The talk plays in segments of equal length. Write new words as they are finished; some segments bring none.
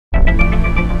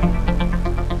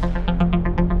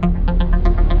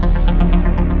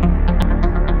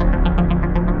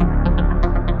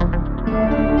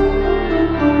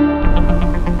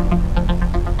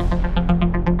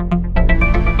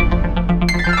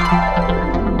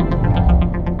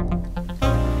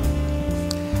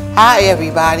Hi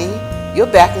everybody,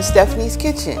 you're back in Stephanie's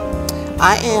kitchen.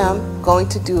 I am going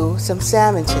to do some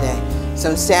salmon today.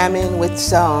 Some salmon with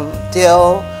some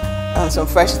dill, some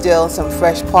fresh dill, some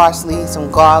fresh parsley,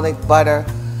 some garlic, butter,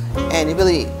 and it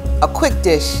really a quick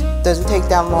dish. Doesn't take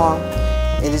that long.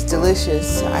 It is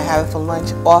delicious. I have it for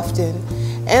lunch often,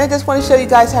 and I just want to show you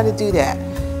guys how to do that.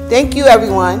 Thank you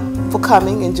everyone for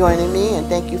coming and joining me, and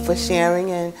thank you for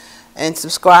sharing and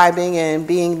subscribing and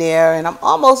being there. And I'm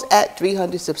almost at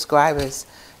 300 subscribers.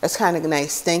 That's kind of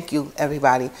nice. Thank you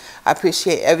everybody. I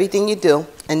appreciate everything you do.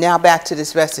 And now back to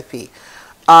this recipe.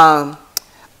 I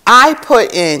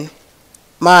put in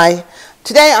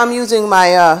today I'm using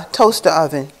my toaster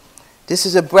oven. This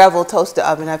is a Breville toaster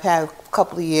oven I've had a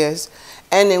couple of years.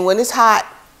 And then when it's hot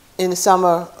in the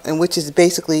summer, and which is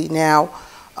basically now,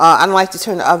 I don't like to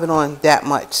turn the oven on that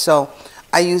much. So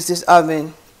I use this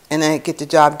oven and I get the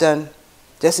job done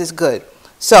just as good.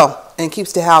 So, and it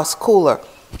keeps the house cooler.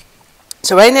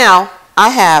 So right now, I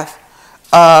have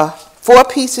 4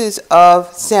 pieces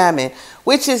of salmon,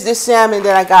 which is this salmon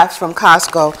that I got from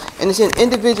Costco, and it's in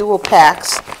individual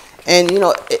packs. And you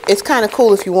know, it's kind of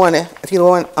cool if you want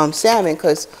salmon,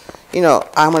 because you know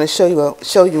I'm going to show you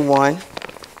one.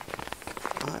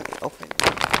 All right, open.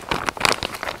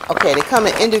 Okay, they come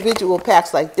in individual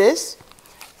packs like this.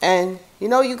 And you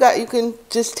know, you can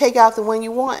just take out the one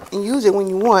you want and use it when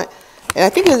you want. And I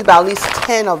think there's about at least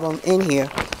 10 of them in here.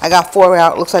 I got 4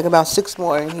 out. Looks like about 6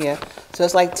 more in here. So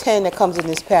it's like 10 that comes in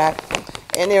this pack.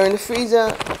 And they're in the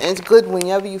freezer. And it's good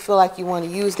whenever you feel like you want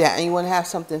to use that and you want to have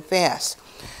something fast.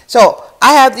 So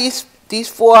I have these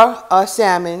 4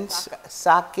 salmons,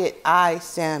 socket eye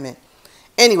salmon.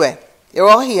 Anyway, they're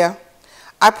all here.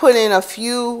 I put in a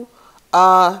few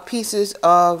pieces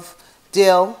of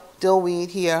dill weed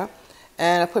here,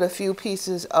 and I put a few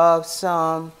pieces of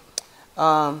some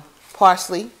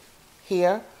parsley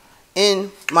here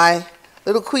in my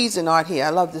little Cuisinart here. I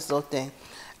love this little thing.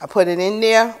 I put it in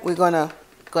there. We're gonna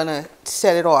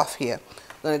set it off here.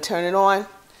 We're gonna turn it on,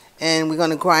 and we're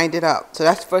gonna grind it up. So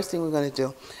that's the first thing we're gonna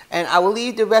do. And I will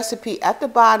leave the recipe at the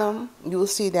bottom. You will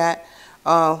see that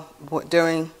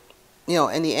during, you know,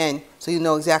 in the end, so you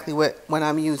know exactly what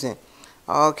I'm using.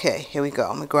 Okay, here we go.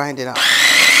 I'm gonna grind it up.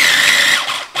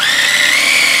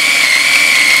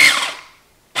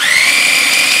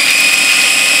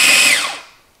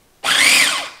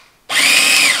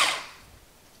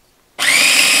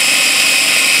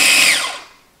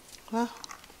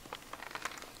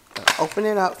 Open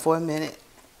it up for a minute.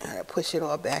 All right, push it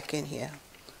all back in here.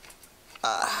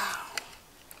 Oh,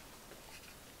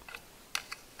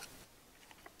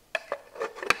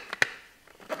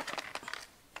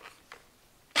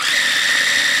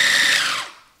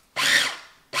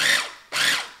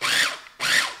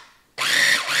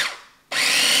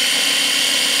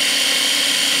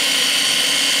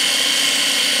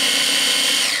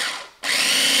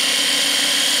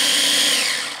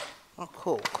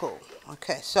 cool.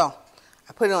 Okay, so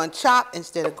I put it on chop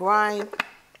instead of grind.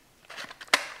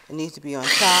 It needs to be on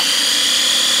chop.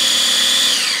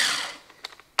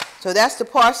 So that's the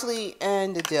parsley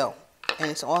and the dill, and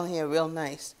it's all here real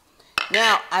nice.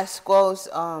 Now I squeeze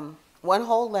 1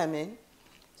 whole lemon.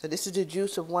 So this is the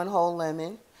juice of 1 whole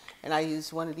lemon, and I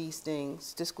use one of these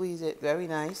things to squeeze it. Very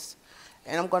nice.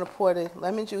 And I'm going to pour the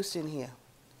lemon juice in here.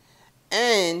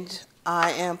 And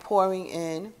I am pouring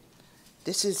in.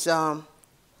 This is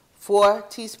 4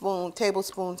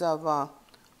 tablespoons of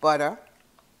butter.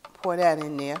 Pour that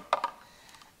in there.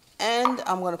 And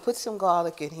I'm going to put some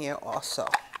garlic in here also.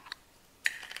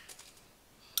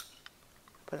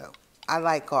 I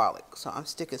like garlic, so I'm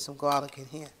sticking some garlic in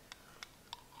here.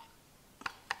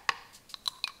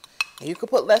 And you can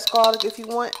put less garlic if you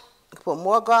want. You can put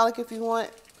more garlic if you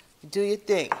want. Do your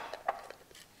thing.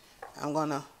 I'm going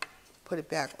to put it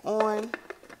back on.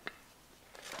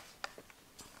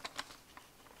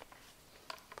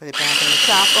 Put it back in the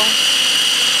chopper.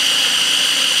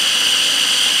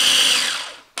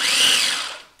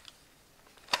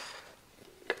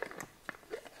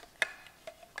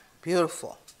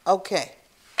 Beautiful. Okay.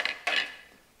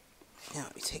 Now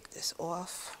let me take this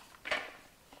off.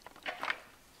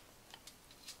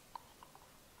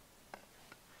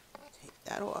 Take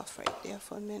that off right there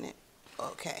for a minute.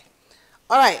 Okay.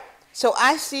 All right. So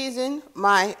I season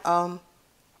my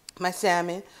my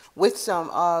salmon with some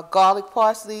garlic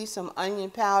parsley, some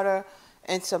onion powder,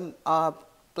 and some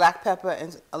black pepper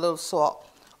and a little salt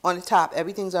on the top.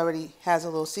 Everything's already has a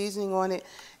little seasoning on it.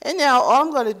 And now all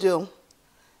I'm going to do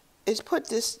is put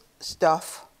this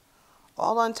stuff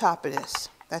all on top of this.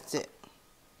 That's it.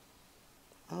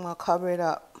 I'm going to cover it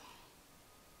up.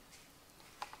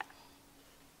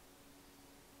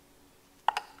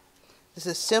 The It's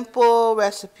a simple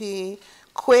recipe,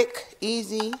 quick,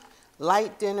 easy,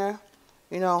 light dinner.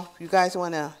 You know, you guys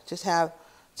want to just have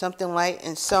something light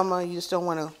in summer. You just don't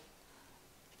want to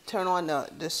turn on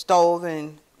the stove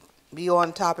and be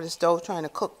on top of the stove trying to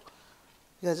cook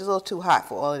because it's a little too hot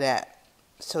for all of that.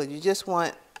 So you just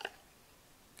want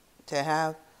to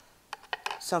have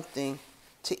something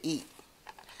to eat.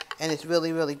 And it's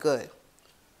really, really good.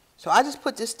 So I just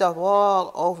put this stuff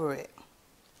all over it.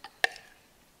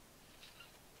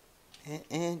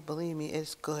 And believe me,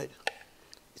 it's good.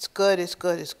 It's good, it's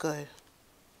good, it's good.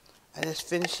 I just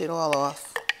finish it all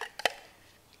off.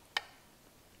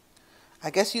 I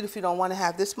guess if you don't want to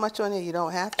have this much on there, you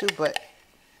don't have to, but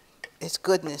it's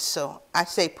goodness, so I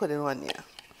say put it on there.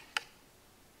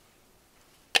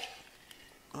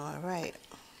 All right,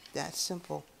 that's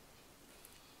simple.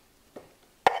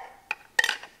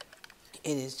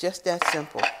 It is just that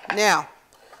simple. Now,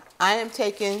 I am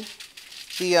taking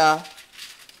the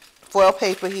foil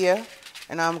paper here,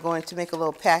 and I'm going to make a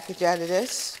little package out of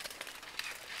this.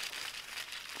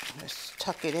 Just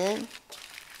tuck it in.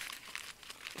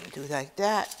 Do like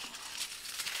that.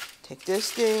 Take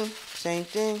this thing, same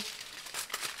thing,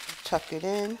 tuck it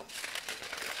in.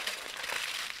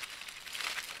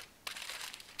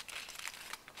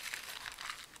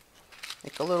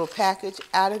 Make a little package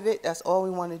out of it. That's all we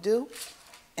want to do.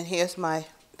 And here's my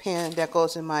pan that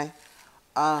goes in my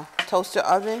toaster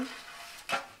oven.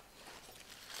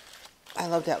 I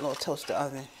love that little toaster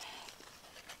oven.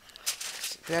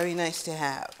 It's very nice to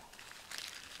have.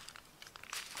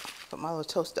 Put my little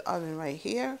toaster oven right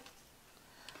here.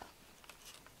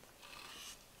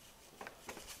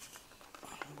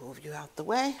 Move you out the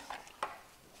way.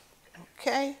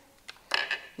 Okay.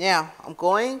 Now, I'm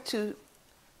going to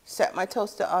set my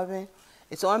toaster oven.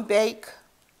 It's on bake.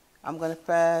 I'm going to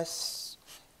press,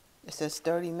 it says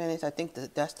 30 minutes. I think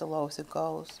that's the lowest it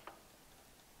goes.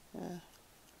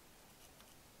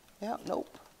 Yeah,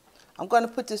 nope. I'm going to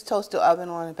put this toaster oven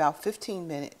on about 15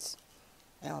 minutes.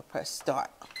 And I'll press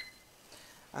start.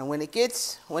 And when it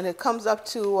comes up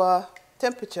to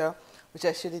temperature, which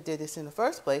I should have did this in the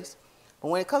first place, but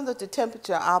when it comes up to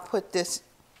temperature, I'll put this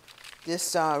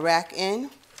rack in,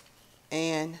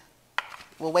 and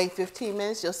we'll wait 15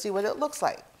 minutes. You'll see what it looks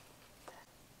like.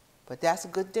 But that's a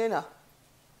good dinner.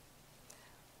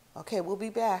 Okay, we'll be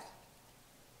back.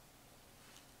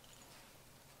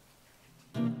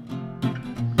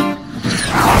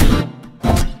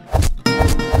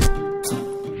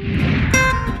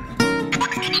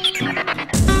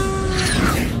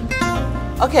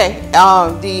 Okay,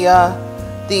 the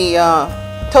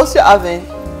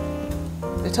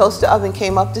toaster oven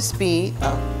came up to speed,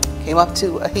 came up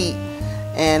to a heat,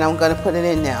 and I'm gonna put it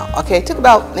in now. Okay, it took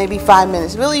about maybe 5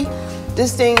 minutes. Really,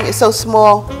 this thing is so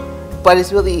small, but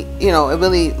it's really, you know,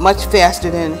 really much faster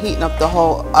than heating up the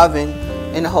whole oven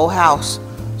in the whole house.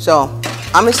 So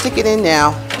I'm gonna stick it in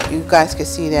now. You guys can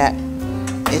see that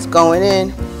it's going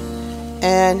in,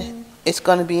 and it's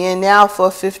gonna be in now for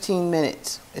 15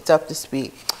 minutes. It's up to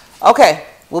speed. Okay,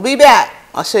 we'll be back.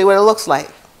 I'll show you what it looks like.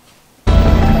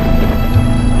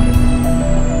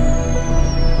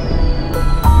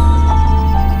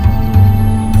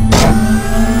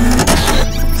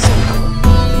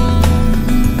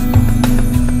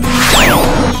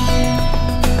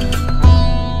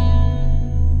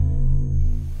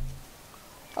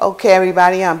 Okay,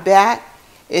 everybody, I'm back.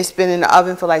 It's been in the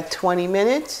oven for like 20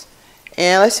 minutes.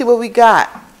 And let's see what we got.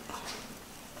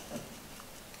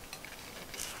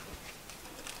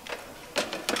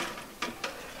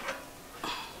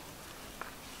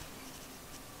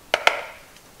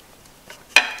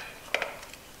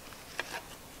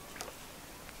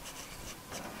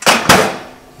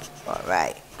 All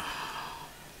right.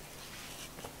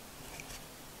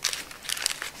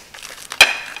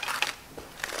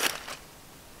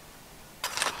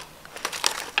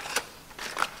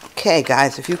 Okay,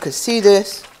 guys, if you could see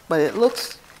this, but it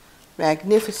looks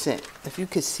magnificent. If you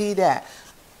could see that.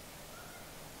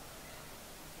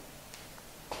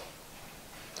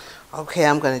 Okay,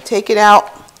 I'm going to take it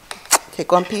out,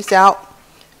 take one piece out,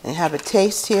 and have a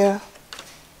taste here.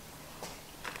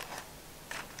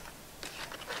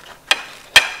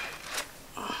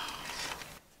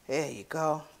 There you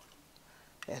go.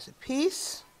 There's a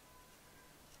piece.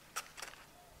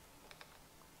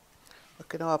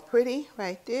 Looking all pretty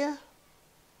right there.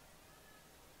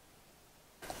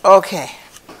 Okay,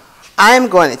 I'm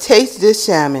going to taste this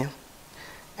salmon,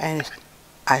 and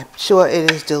I'm sure it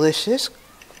is delicious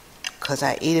because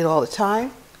I eat it all the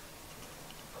time.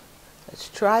 Let's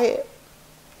try it.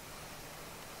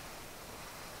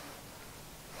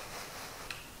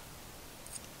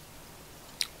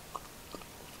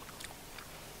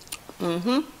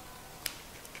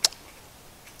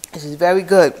 This is very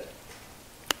good.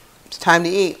 It's time to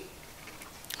eat.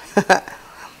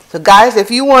 So guys,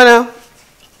 if you want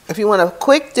a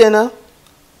quick dinner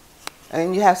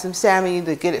and you have some salmon, you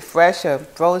either get it fresh or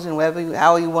frozen, however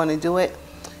you want to do it,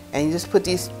 and you just put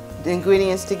these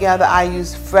ingredients together. I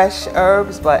use fresh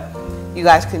herbs, but you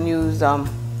guys can use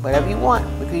whatever you want.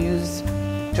 You can use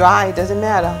dry, it doesn't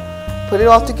matter. Put it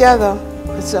all together,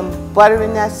 put some butter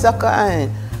in that sucker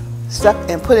and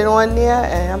put it on there,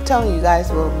 and I'm telling you, you guys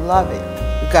will love it.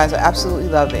 You guys will absolutely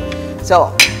love it.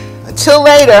 So until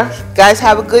later, guys,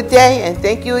 have a good day, and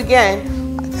thank you again.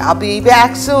 I'll be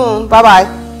back soon.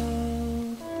 Bye-bye.